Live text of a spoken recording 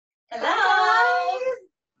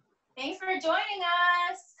Thanks for joining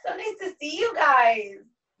us. So nice to see you guys.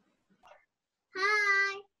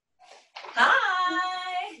 Hi.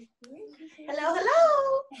 Hi. Hello,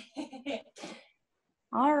 hello.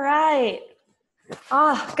 All right.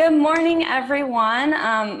 Good morning, everyone.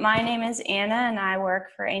 My name is Anna, and I work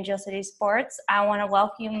for Angel City Sports. I want to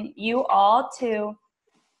welcome you all to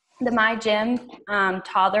the My Gym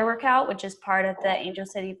Toddler workout, which is part of the Angel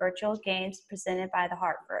City Virtual Games presented by the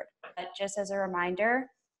Hartford. Just as a reminder,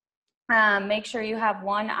 make sure you have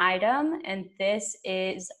one item, and this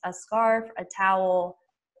is a scarf, a towel,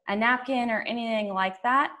 a napkin, or anything like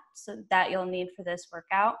that, so that you'll need for this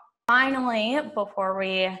workout. Finally, before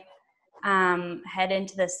we head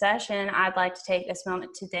into the session, I'd like to take this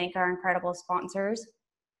moment to thank our incredible sponsors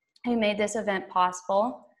who made this event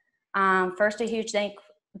possible. First, a huge thank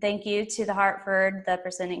you to the Hartford, the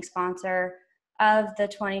presenting sponsor of the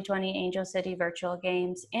 2020 Angel City Virtual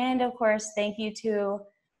Games. And of course, thank you to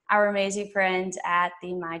our amazing friends at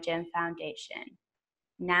the My Gym Foundation.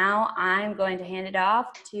 Now I'm going to hand it off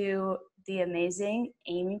to the amazing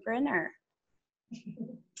Amy Brenner.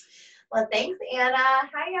 Well, thanks, Anna.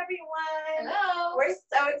 Hi, everyone. Hello. We're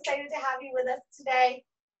so excited to have you with us today.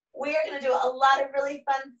 We are going to do a lot of really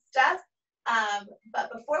fun stuff.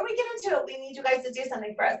 But before we get into it, we need you guys to do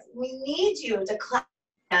something for us. We need you to clap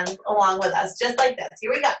hands along with us, just like this.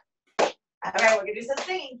 Here we go. All right, we're going to do some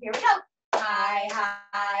singing. Here we go. Hi,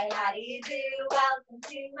 hi, how do you do? Welcome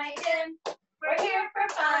to my gym. We're here for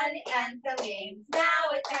fun and some games. Now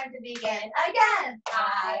it's time to begin again.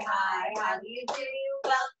 Hi, hi, how do you do?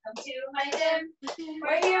 Welcome to my gym.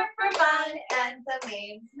 We're here for fun and some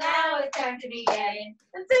games. Now it's time to begin.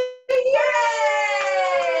 Yay!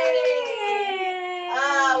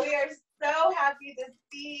 We are so happy to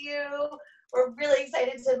see you. We're really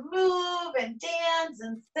excited to move and dance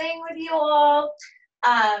and sing with you all.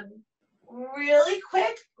 Really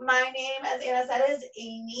quick, my name, as Anna said, is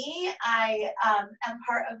Amy. I am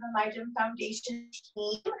part of the My Gym Foundation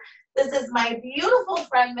team. This is my beautiful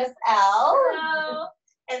friend, Miss Elle. Hello.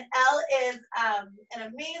 And Elle is an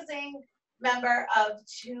amazing member of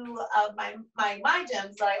two of my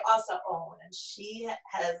gyms that I also own. And she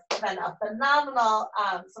has been a phenomenal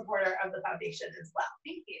supporter of the foundation as well.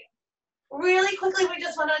 Thank you. Really quickly, we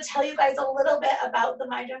just want to tell you guys a little bit about the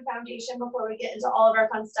My Gym Foundation before we get into all of our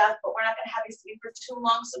fun stuff, but we're not going to have you speak for too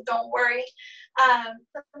long, so don't worry.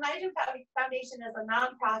 The My Gym Foundation is a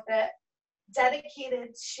nonprofit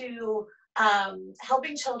dedicated to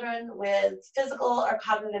helping children with physical or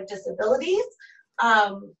cognitive disabilities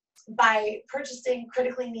by purchasing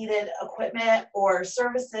critically needed equipment or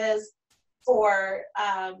services for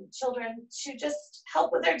children to just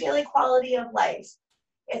help with their daily quality of life.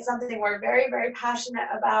 It's something we're very, very passionate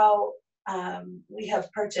about. We have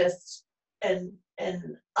purchased an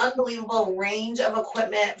unbelievable range of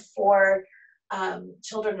equipment for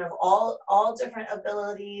children of all different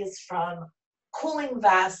abilities, from cooling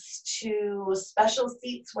vests to special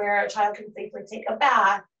seats where a child can safely take a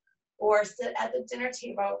bath or sit at the dinner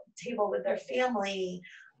table with their family,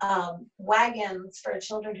 wagons for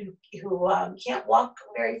children who can't walk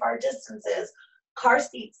very far distances, car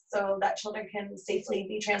seats so that children can safely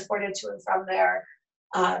be transported to and from their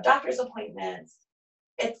doctor's appointments.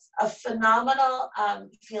 It's a phenomenal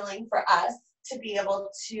feeling for us to be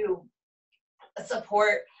able to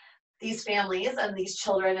support these families and these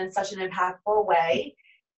children in such an impactful way.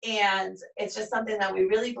 And it's just something that we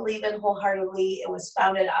really believe in wholeheartedly. It was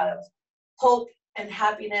founded out of hope and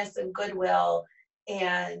happiness and goodwill.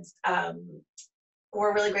 And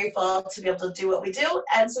we're really grateful to be able to do what we do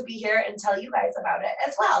and to be here and tell you guys about it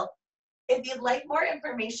as well. If you'd like more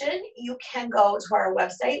information, you can go to our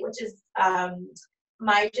website, which is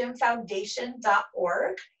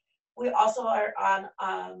mygymfoundation.org. We also are on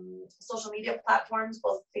social media platforms,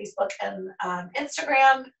 both Facebook and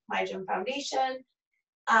Instagram, My Gym Foundation,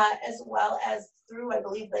 as well as through, I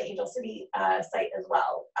believe, the Angel City site as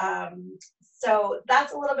well. So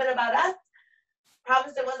that's a little bit about us.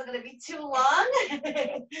 Promised it wasn't going to be too long.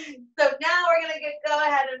 So now we're going to go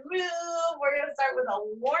ahead and move. We're going to start with a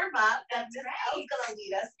warm-up that Miss Elle's going to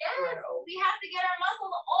lead us through. We have to get our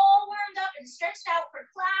muscles all warmed up and stretched out for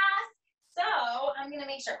class. So I'm going to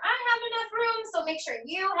make sure I have enough room, so make sure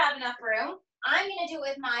you have enough room. I'm going to do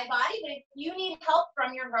it with my body, but if you need help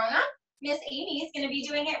from your grown-up, Miss Amy is going to be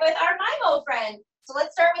doing it with our MyMo friend. So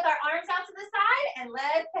let's start with our arms out to the side and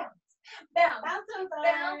let's bounce. Bounce, bounce,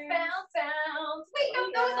 bounce, bounce, bounce. Wait,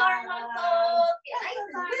 no, those arm muscles. Get nice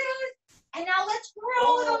and loose. And now let's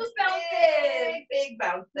grow those bounces. Big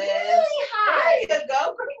bounces. Really high. There you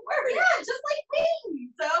go. Great work. Yeah, just like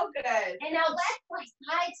wings. So good. And now let's like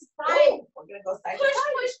side to side. Ooh, we're going to go side Push, to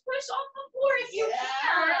side. push, push off the floor if you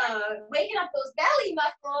can.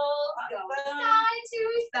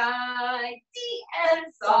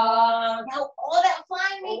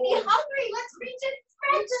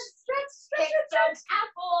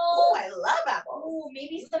 Oh,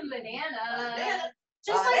 maybe some banana. Banana.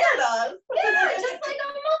 Just like a, Bananas. yeah, just like a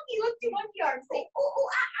monkey. Let's do monkey arms. Say,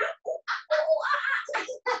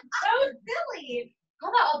 that was silly. How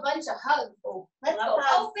about a bunch of hugs? Oh, Let's love go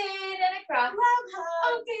hugs. open and across. Love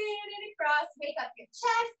hugs. Open and across. Wake up your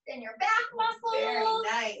chest and your back muscles. Very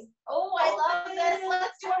nice. Oh, I love this.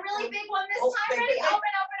 Let's do a really big one this time. Big, Ready? big.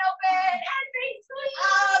 Open, open, open. And big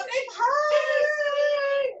squeeze. Big hug.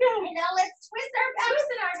 And now let's twist our backs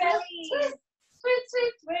and our bellies. Twist,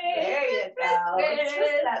 twist, twist. There you go. Twist,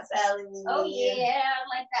 Twist that belly. Oh, yeah.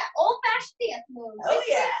 Like that old-fashioned dance move. Oh, Twist,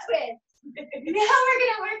 yeah. twist, twist. Now we're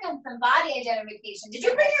going to work on some body identification. Did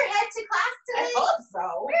you bring your head to class I today? hope so.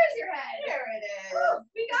 Where's your head? There it is. Woo,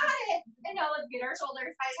 we got it. And now let's get our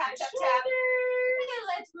shoulders. Tap, tap, tap. And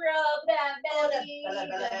let's rub that belly.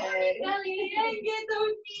 belly. Belly and get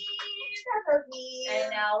those knees. Tap those knees.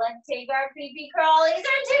 And now let's take our creepy crawlies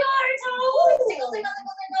and tickle our toes. Tickle, tickle,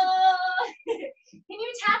 tickle, tickle. Can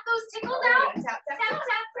you tap those tickles out? Tap, tap, Tap, tap.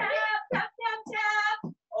 tap, tap, tap, tap,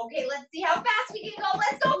 tap. Okay, let's see how fast we can go.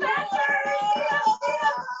 Let's go faster.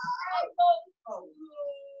 Oh.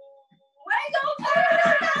 Way go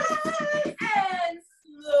fast and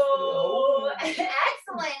slow.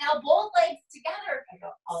 Excellent. Now both legs together. I go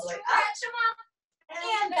all the way up Stretch them up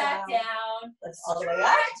and back down. Let's all the way up.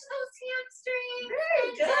 Stretch those hamstrings. Very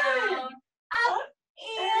And good. down. Up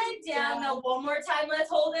and down. Now one more time. Let's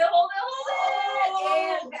hold it, hold it, hold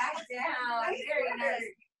it. And back down. Very nice.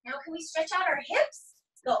 Now can we stretch out our hips?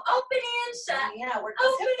 Go open and shut. Yeah, work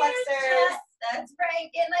those Open hip and flexors. shut. That's right.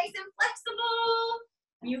 Get nice and flexible.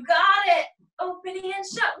 You got it. Open and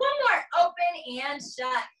shut. One more. Open and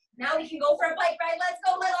shut. Now we can go for a bike ride. Let's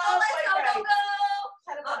go, let's go, let's go, go, go.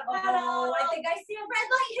 Pedal, pedal, pedal. Oh, I think I see a red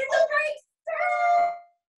light. Hit the brakes.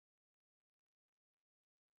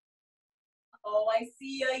 Oh, I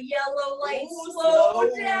see a yellow light. Ooh, Slow slow.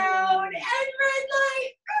 down. And red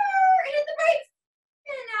light. Hit the brakes.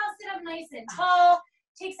 And now sit up nice and tall.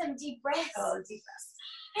 Take some deep breaths. Oh, deep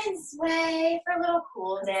breaths. And sway for a little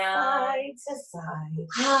cool down. Side to side.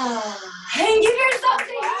 And give yourself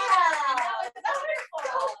a Wow. hand. That was wonderful.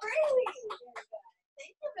 So really.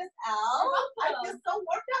 Thank you, Miss L. You're I welcome. feel so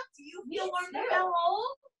warmed up. Do you feel warmed too. up?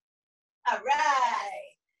 All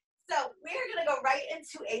right. So we're gonna go right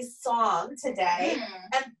into a song today.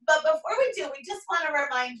 But before we do, we just want to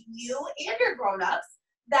remind you and your grown-ups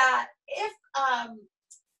that if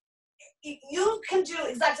you can do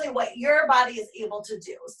exactly what your body is able to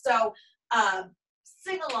do. So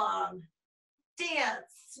sing along,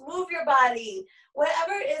 dance, move your body,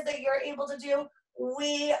 whatever it is that you're able to do,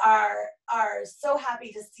 we are so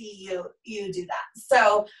happy to see you do that.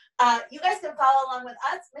 So you guys can follow along with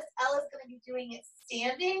us. Miss Elle is going to be doing it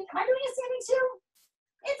standing. Am I doing it standing too?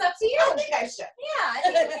 It's up to you. I think I should. Yeah, I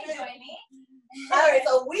think you can join me. All right,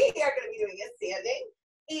 so we are going to be doing it standing.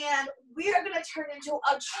 And we are going to turn into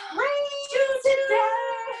a train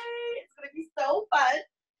today. It's going to be so fun.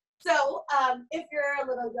 So if you're a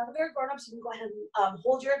little younger, grown-ups, you can go ahead and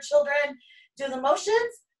hold your children, do the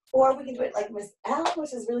motions, or we can do it like Miss L,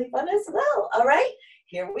 which is really fun as well. All right,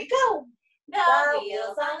 here we go. The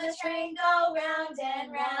wheels on the train go round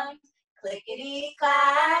and round.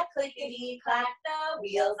 Clickety-clack, clickety-clack. The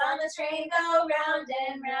wheels on the train go round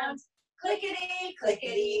and round. Clickety,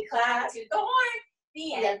 clickety-clack. To the horn.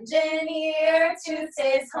 The engineer toots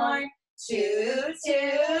his horn. Toot,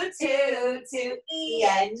 toot, toot, toot. The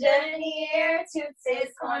engineer toots his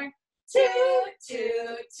horn. Toot,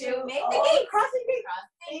 toot, toot. Make the gate. Crossing gate.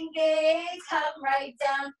 Crossing gates come right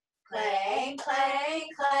down. Clang, clang,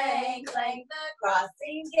 clang, clang. The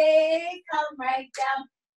crossing gates come right down.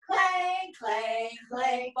 Clang, clang,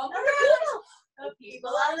 clang. Bump around. The people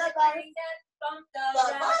on the train get bumped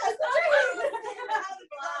around. People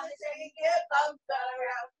on the train get bumped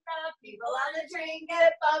around. The people on the train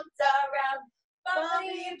get bumped around.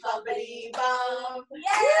 Bumpity, bumpity, bump.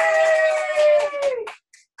 Yay!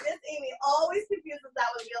 Miss Amy always confuses that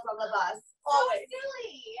with Wheels on the Bus. Always. So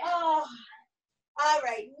silly. Oh. All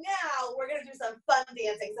right, now we're going to do some fun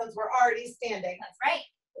dancing since we're already standing. That's right.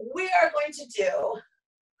 We are going to do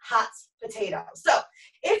hot potato. So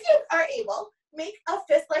if you are able, make a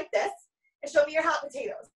fist like this and show me your hot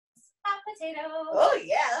potatoes. Hot potato. Oh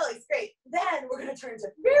yeah, that looks great. Then we're going to turn into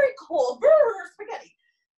very cold spaghetti.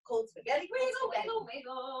 Cold spaghetti. Wiggle, wiggle,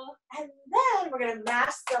 wiggle. And then we're going to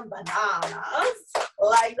mash some bananas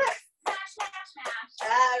like this. Smash, smash,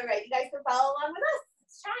 smash. All right, you guys can follow along with us.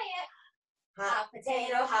 Let's try it. Hot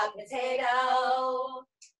potato, hot potato.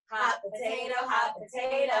 Hot potato, hot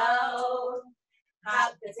potato.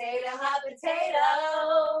 Hot potato, hot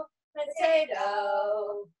potato.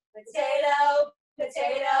 Potato, potato,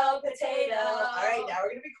 potato, potato. All right, now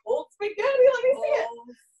we're going to be cold spaghetti. Let me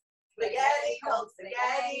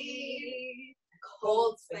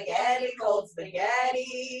Cold spaghetti, cold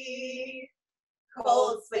spaghetti.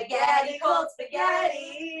 Cold spaghetti, cold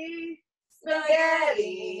spaghetti.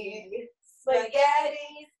 Spaghetti.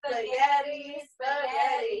 Spaghetti, spaghetti,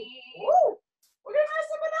 spaghetti. Woo! We're gonna mash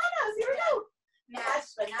some bananas. Here we go. Mash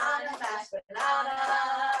banana, mash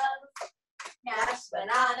bananas. Mash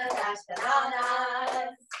bananas, mash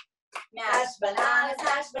bananas. Mash bananas,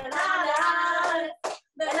 mash bananas.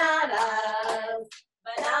 Bananas.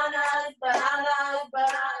 Bananas, bananas,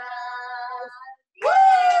 bananas.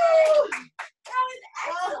 Woo! That was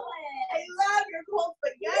excellent. I love your cold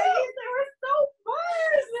spaghetti. They were so fun.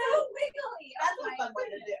 So wiggly. That's a fun one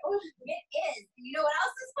to do. It is. You know what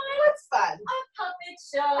else is fun? What's fun? A puppet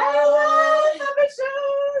show. I love puppet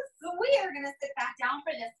shows. So we are going to sit back down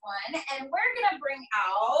for this one, and we're going to bring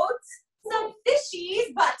out some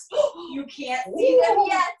fishies, but you can't see them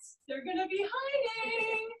yet. They're going to be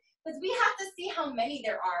hiding because we have to see how many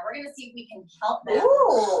there are. We're going to see if we can count them.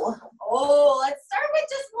 Ooh. Oh, let's start with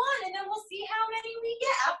just one, and then we'll see how many we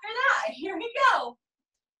get after that. Here we go.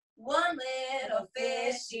 One little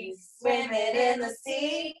fishy swimming in the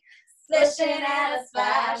sea, splishing and a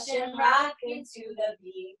splashing, rocking to the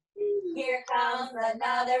beat. Here comes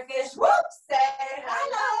another fish. Whoop! Say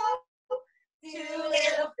hello. Two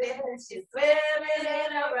little fishes swimming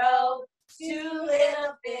in a row. Two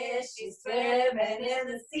little fishes swimming in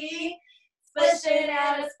the sea, splishing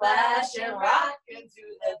and a splashing, rocking to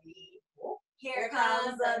the beat. Here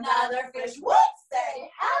comes another fish. Whoop! Say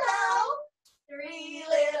hello. Three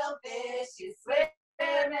little fishes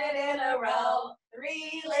swimming in a row.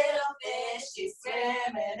 Three little fishes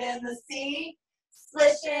swimming in the sea,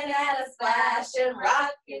 splishing and a splashing,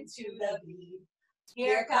 rocking to the beat.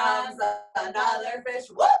 Here comes another fish.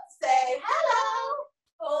 Whoop! Say hello.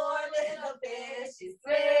 Four little fishes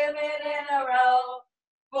swimming in a row.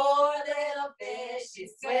 Four little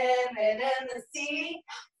fishes swimming in the sea,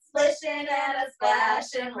 splishing and a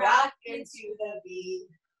splashing, rocking to the beat.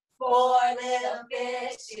 Four little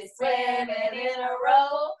fishes swimming in a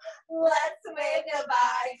row. Let's wave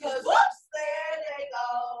goodbye, 'cause whoops, there they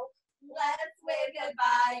go. Let's wave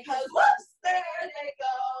goodbye, 'cause whoops, there they go.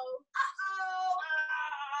 Uh-oh.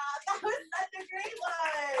 That was such a great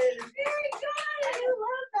one. Very good. I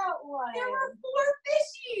love that one. There were 4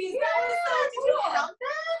 fishies. Yeah, That was so did you cool. count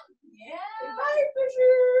them? Yeah. Bye, fishes.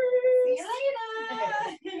 See you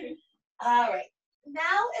later. All right.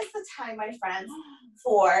 Now is the time, my friends,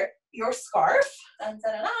 for your scarf Dun,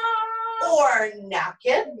 dun, dun, dun. or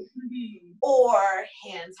napkin or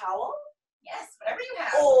hand towel Yes, whatever you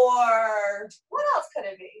have. or what else could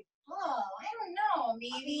it be? Oh, I don't know.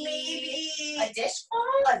 Maybe Maybe a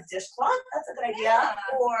dishcloth? a dishcloth. That's a good idea.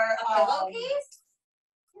 Yeah. Or A pillowcase?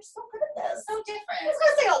 you're so good at this. So I different. was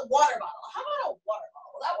gonna say a water bottle. How about a water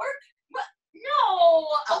bottle? Will that work? No,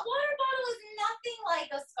 a water bottle is nothing like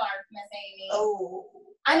a scarf, Miss Amy. Oh,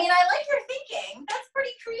 I mean, I like your thinking. That's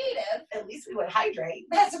pretty creative. at least we would hydrate.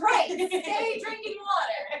 That's right. Stay drinking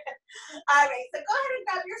water. All right, so go ahead and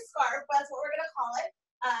grab your scarf. That's what we're gonna call it.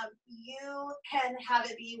 You can have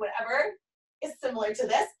it be whatever is similar to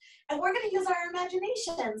this, and we're gonna use our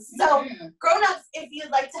imaginations. So, grown-ups, if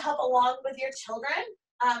you'd like to help along with your children,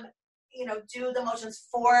 do the motions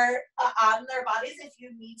for on their bodies if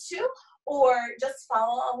you need to, or just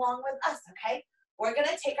follow along with us. Okay, we're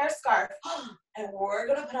gonna take our scarf and we're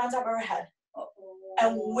gonna put it on top of our head.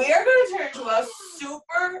 And we're going to turn into a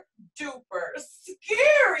super duper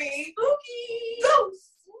scary spooky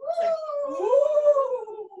ghost. Like,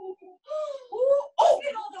 ooh. Oh, you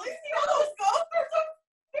see all those ghosts? They're so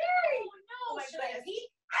scary. Oh, no. Should I peek?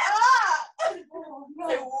 Ah. Oh, no.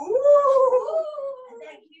 Say, ooh. And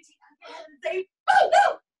then can you take my hand? And say, oh, no.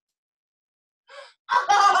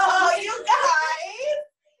 Oh, you guys.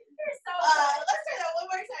 You're so good. Let's try that one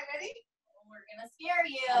more time. Ready? We're going to scare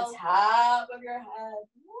you. On top of your head.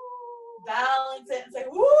 Balance it and say,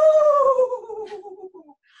 woo!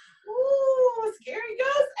 Woo! Scary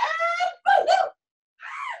ghost. And woo! Woo!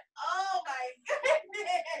 Oh my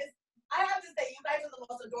goodness. I have to say, you guys are the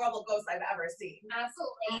most adorable ghosts I've ever seen.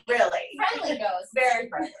 Absolutely. Really. Friendly ghost. Very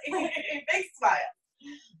friendly. Big smile.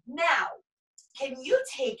 Now, can you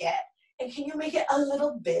take it and can you make it a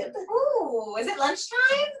little bib? Ooh, is it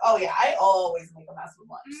lunchtime? Oh yeah, I always make a mess with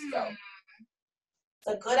lunch. So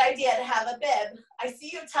it's a good idea to have a bib. I see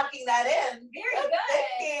you tucking that in. Very good.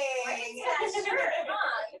 Thinking. Right into that shirt,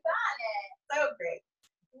 huh? You got it. So great.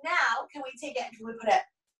 Now, can we take it and can we put it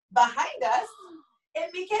behind us and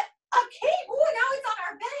make it a cape? Ooh, now it's on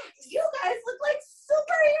our backs. You guys look like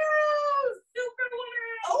superheroes.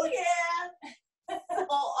 Superwoman. Oh yeah. So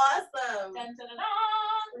awesome. Dun, dun, dun,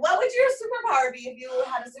 dun. What would your superpower be if you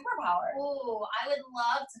had a superpower? Ooh, I would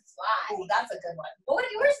love to fly. Ooh, that's a good one. What would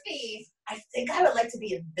yours be? I think I would like to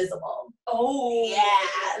be invisible. Oh.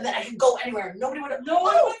 Yeah, and then I could go anywhere. Nobody would No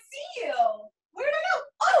one would see you. Where did I go?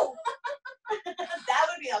 Oh! That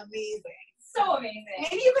would be amazing. So amazing.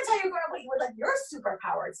 Maybe you could tell your girl what you would like your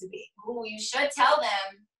superpower to be. Ooh, you should tell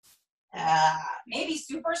them. Maybe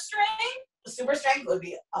super strength? Super strength would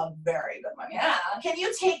be a very good one. Yeah. Can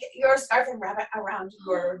you take your scarf and wrap it around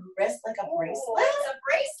your wrist like a bracelet? It's a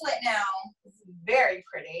bracelet now. It's very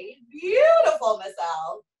pretty. Beautiful, Miss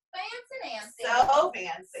L. Fancy Nancy. So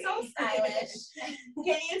fancy. So stylish.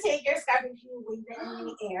 Can you take your scarf and can you wave it in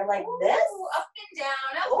the air like this? Up and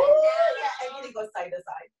down, up Ooh, and down. yeah, and you can go side to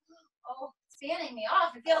side. Oh, it's fanning me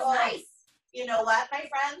off. It feels nice. You know what, my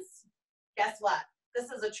friends? Guess what? This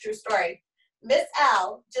is a true story. Miss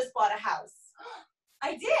L just bought a house.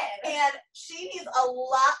 I did. And she needs a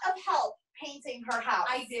lot of help painting her house.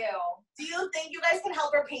 I do. Do you think you guys can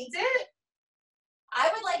help her paint it? I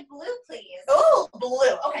would like blue, please. Oh,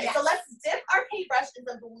 blue. Okay, Yes. so let's dip our paintbrush in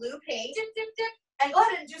some blue paint. Dip, dip, dip. And go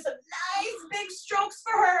ahead and do some nice big strokes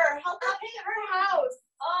for her. Help her paint her house.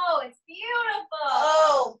 Oh, it's beautiful.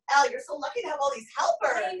 Oh, Elle, you're so lucky to have all these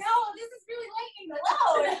helpers. I know. This is really lightening the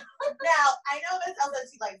load. Now, I know Miss Elle said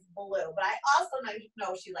she likes blue, but I also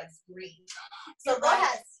know she likes green. So You're go right.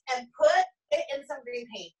 ahead and put it in some green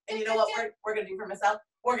paint. And you know what we're going to do for Miss Elle?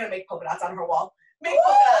 We're going to make polka dots on her wall. Make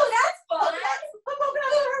polka Ooh, dots. that's fun. Polka dots. Put polka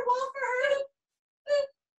dots on her wall for her.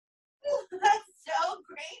 That's so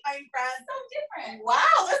great, my friend. So different.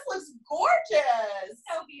 Wow, this looks gorgeous.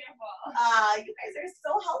 So beautiful. You guys are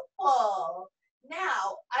so helpful.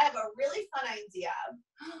 Now, I have a really fun idea.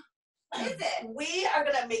 What is it? We are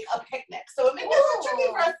going to make a picnic. So it may be a little tricky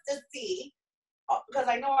for us to see because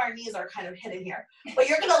I know our knees are kind of hidden here. But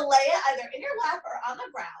you're going to lay it either in your lap or on the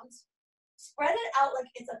ground. Spread it out like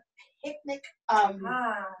it's a picnic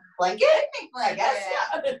blanket, I guess.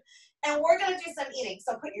 Yeah. And we're going to do some eating.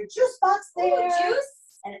 So put your juice box there. Ooh, juice.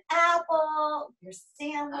 An apple, your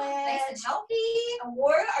sandwich. Nice and healthy. And we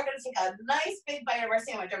are going to take a nice big bite of our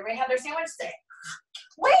sandwich. Everybody have their sandwich? Say,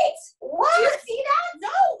 Wait. what? Do you see that? No,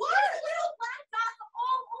 what? There's little black dots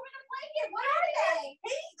all over the blanket. What are they?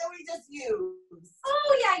 Paint that we just used. Oh,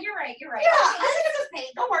 yeah, you're right. You're right. Yeah, Okay, I think it's just paint.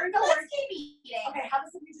 Don't worry, don't let's worry. keep eating. Okay, how does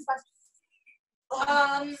the juice box?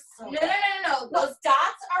 No. Those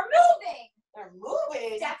dots are moving. They're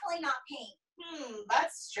moving. Definitely not paint.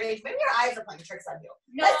 That's strange. Maybe your eyes are playing tricks on you.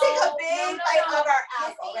 No, Let's take a big bite of our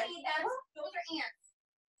Yes, apple. baby, those are ants.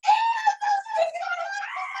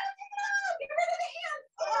 Get rid of the ants.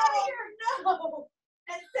 Oh, no.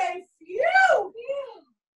 And say, phew.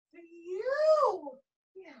 Phew.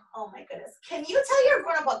 Oh, my goodness. Can you tell your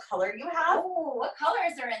grown-up what color you have? Oh, what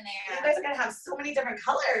colors are in You there? guys are going to have so many different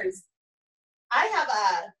colors. I have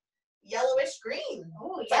a yellowish green.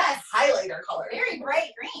 Oh, It's yes. like a highlighter color. Very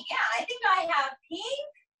bright green. Yeah, I think I have pink,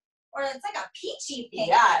 or it's like a peachy pink.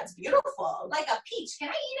 Yeah, it's beautiful. Like a peach. Can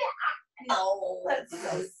I eat it? No. That's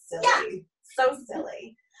so silly. Yeah. So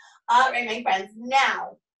silly. All right, my friends.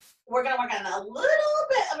 Now, we're going to work on a little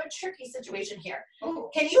bit of a tricky situation here. Ooh.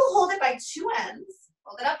 Can you hold it by two ends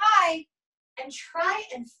Hold it up high. and try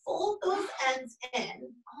and fold those ends in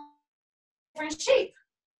different shape?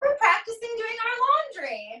 We're practicing doing our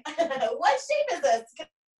laundry. What shape is this?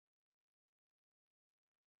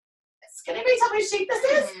 Can anybody tell me what shape this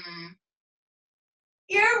is?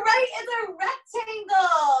 You're right, it's a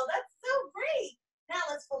rectangle. That's so great. Now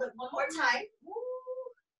let's fold it one more time.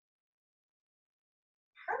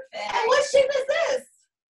 Perfect. And what shape is this?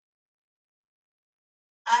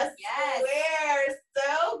 A Yes. square.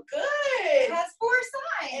 So good. It has four It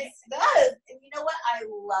sides. does. And you know what I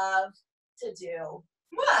love to do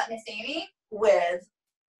What, Miss Amy? with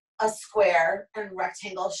a square and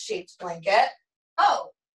rectangle shaped blanket?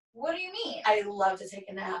 Oh, what do you mean? I love to take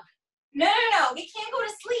a nap. No. We can't go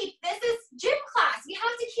to sleep. This is gym class. We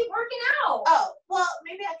have to keep working out. Oh, well,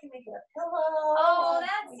 maybe I can make it a pillow. Oh,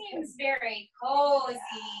 that seems very cozy.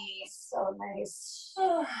 So nice.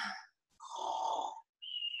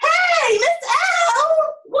 Hey, Miss L!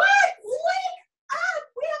 What? Wake up!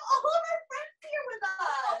 We have all of our friends here with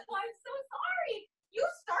us. Oh, I'm so sorry. You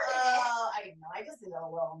started it. Oh, I know. I just need a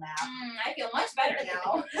little nap. I feel much better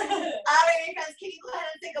now. All right, my friends, can you go ahead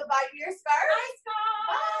and say goodbye to your scarf? Bye, Scott.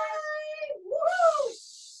 Bye! Whoosh!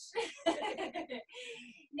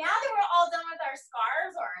 Now that we're all done with our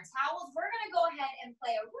scarves or our towels, we're going to go ahead and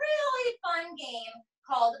play a really fun game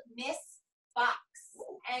called Miss Box.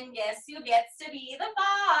 And guess who gets to be the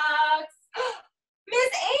box?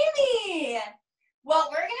 Miss Amy! What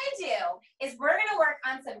we're going to do is we're going to work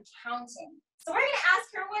on some counting. So we're going to ask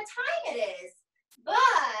her what time it is.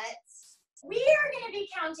 but we are going to be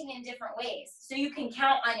counting in different ways. So you can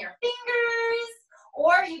count on your fingers,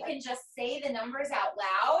 or you can just say the numbers out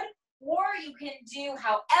loud, or you can do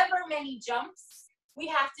however many jumps we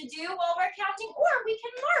have to do while we're counting, or we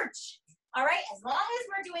can march. All right, as long as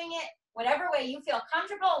we're doing it whatever way you feel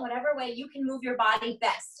comfortable and whatever way you can move your body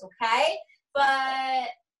best, okay? But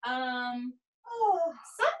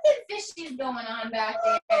something fishy is going on back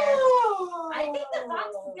there. I think the fox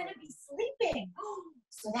is gonna be sleeping.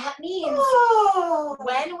 So that means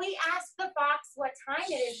when we ask the fox what time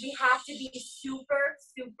it is, we have to be super,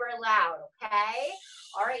 super loud, okay?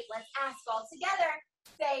 All right, let's ask all together.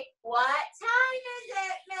 Say, what time is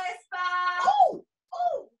it, Miss Fox?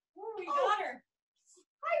 We got her.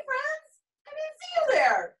 Hi, friends. I didn't see you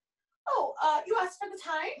there. You asked for the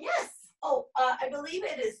time? Yes. I believe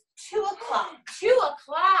it is 2 o'clock. 2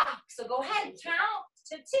 o'clock. So go ahead and count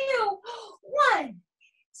to 2. 1,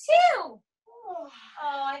 2. Oh,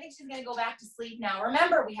 I think she's gonna go back to sleep now.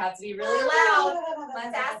 Remember, we have to be really loud.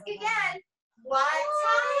 Let's ask again. What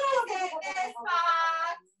time is it, Miss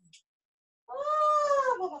Fox?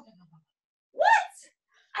 What?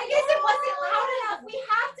 I guess it wasn't loud enough. We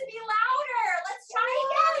have to be louder. Let's try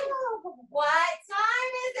again. What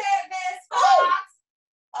time is it, Miss Fox?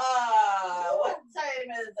 What time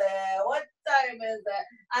is it? What time is it?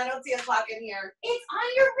 I don't see a clock in here. It's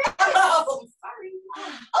on your wrist. Oh, sorry.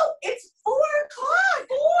 It's 4 o'clock.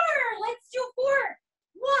 4. Let's do 4.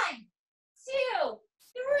 1, 2,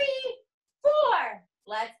 3, 4.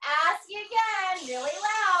 Let's ask you again, really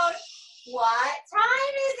loud. What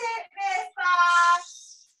time is it, Miss Fox?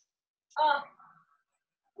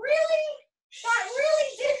 Really? That really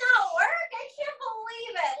did not work? I can't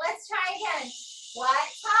believe it. Let's try again. What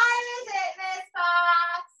time is it, Miss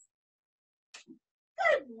Fox?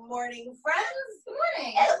 Good morning, friends. Good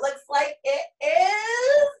morning. It looks like it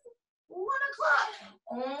is 1 o'clock.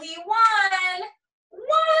 Only 1.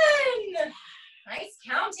 1. Nice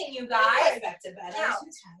counting, you guys. Back to bed. Now, I'm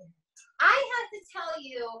too tired. I have to tell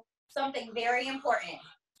you something very important.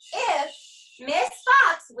 If Miss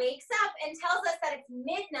Fox wakes up and tells us that it's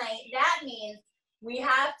midnight, that means we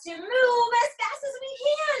have to move as fast as we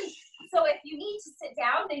can. So if you need to sit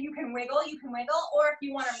down, then you can wiggle, or if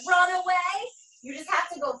you want to run away, you just have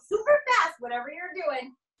to go super fast, whatever you're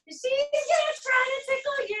doing. She's gonna try to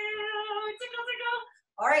tickle you. Tickle, tickle.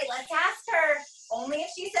 All right, let's ask her. Only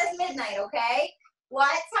if she says midnight, okay?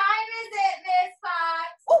 What time is it, Miss Fox?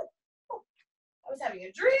 I was having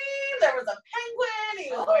a dream. There was a penguin.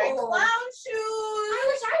 He was wearing clown shoes. I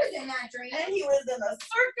wish I was in that dream. And he was in a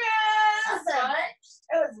circus. That's fun.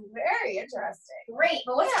 It was very interesting. Great,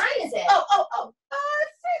 but what time is it? 3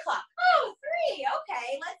 o'clock. 3.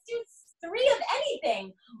 Okay, let's do 3 of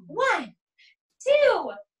anything. 1,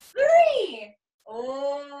 2, 3.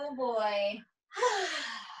 Oh boy.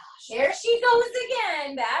 Here she goes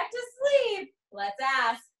again, back to sleep. Let's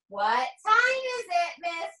ask, what time is it,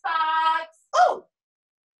 Miss Fox?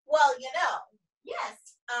 Well, Yes.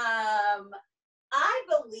 I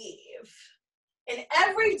believe in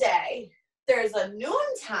every day there's a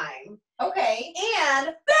noon time. Okay. And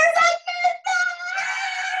there's a midnight!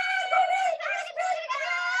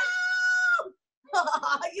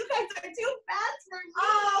 You guys are too fast for me.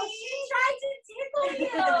 Oh, she tried to tickle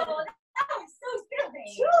you. That was so silly.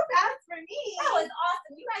 Too fast for me. That was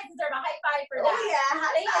awesome. You guys deserve a high five for that. Oh, yeah,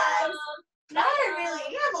 high five. Now I really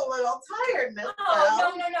am a little tired, Miss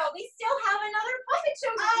Oh, no. We still have another puppet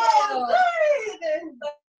show to do. Oh, good.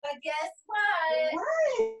 But guess what?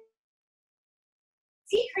 What?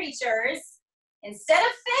 Sea creatures, instead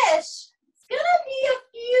of fish, it's going to be a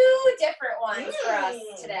few different ones for us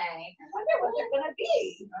today. I wonder what they're going to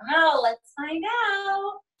be. I don't know. Let's find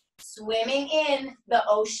out. Swimming in the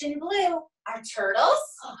ocean blue are turtles,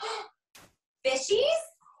 fishies,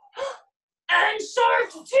 and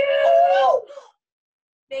sharks too.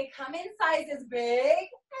 They come in sizes big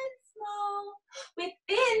and small, with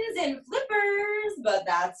fins and flippers, but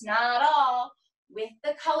that's not all. With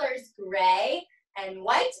the colors gray and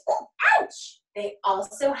white, ouch! They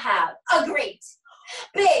also have a great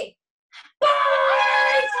big bite!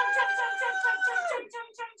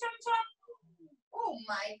 Oh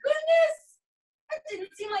my goodness! That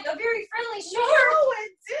didn't seem like a very friendly shark. No,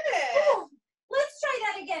 it didn't. Oh, let's try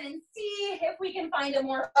that again and see if we can find a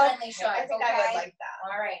more friendly shark. I think I would like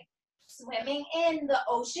that. All right. Swimming in the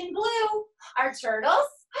ocean blue are turtles,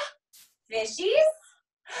 fishies,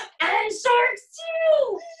 and sharks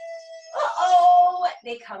too. Uh-oh.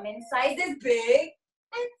 They come in sizes big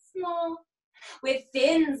and small, with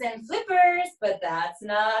fins and flippers, but that's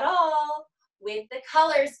not all. With the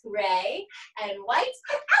colors gray and white,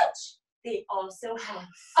 ouch, they also have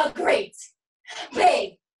a great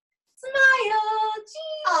Big smile.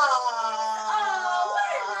 Cheese. Aww. Oh,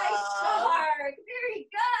 what a nice shark. Very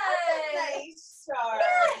good. Nice shark.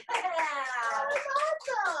 Yeah. That was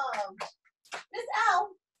awesome. Miss L,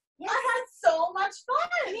 Yes. I had so much fun.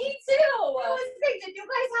 Me too. It was great. Did you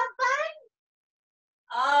guys have fun?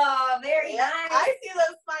 Oh, very Yeah, nice. I see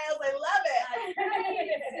those smiles. I love it.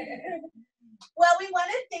 Well, we want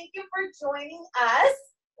to thank you for joining us.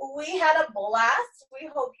 We had a blast. We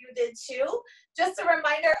hope you did too. Just a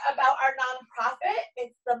reminder about our nonprofit.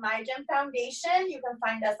 It's the My Gym Foundation. You can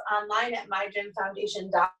find us online at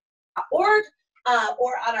mygymfoundation.org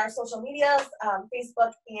or on our social medias,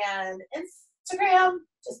 Facebook and Instagram.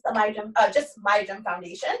 Just My Gym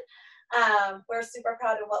Foundation. We're super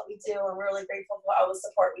proud of what we do, and we're really grateful for all the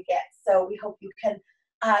support we get. So we hope you can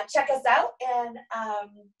check us out and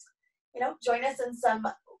join us in some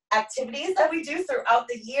activities that we do throughout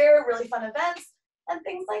the year, really fun events and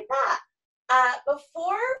things like that.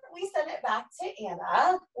 Before we send it back to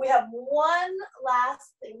Anna, we have one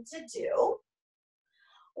last thing to do.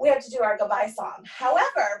 We have to do our goodbye song.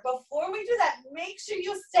 However, before we do that, make sure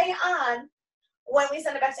you stay on when we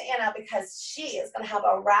send it back to Anna, because she is going to have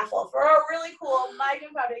a raffle for a really cool My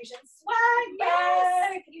Gym Foundation swag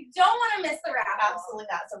bag. Yes. You don't want to miss the raffle. Absolutely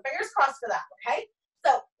not. So fingers crossed for that, okay?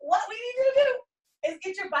 So what we need you to do is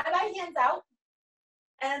get your bye-bye hands out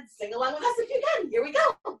and sing along with us if you can. Here we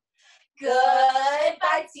go.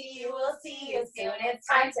 Goodbye to you. We'll see you soon. It's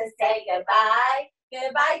time to say goodbye.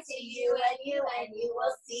 Goodbye to you and you and you.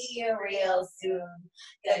 We'll see you real soon.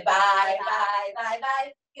 Goodbye, bye, bye,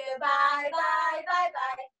 bye. Goodbye, bye, bye,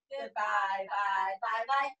 bye. Goodbye, bye, bye,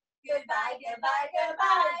 bye. Goodbye, goodbye,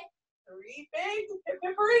 goodbye. 3 big hip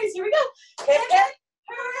hip hoorays. Here we go. Hip hip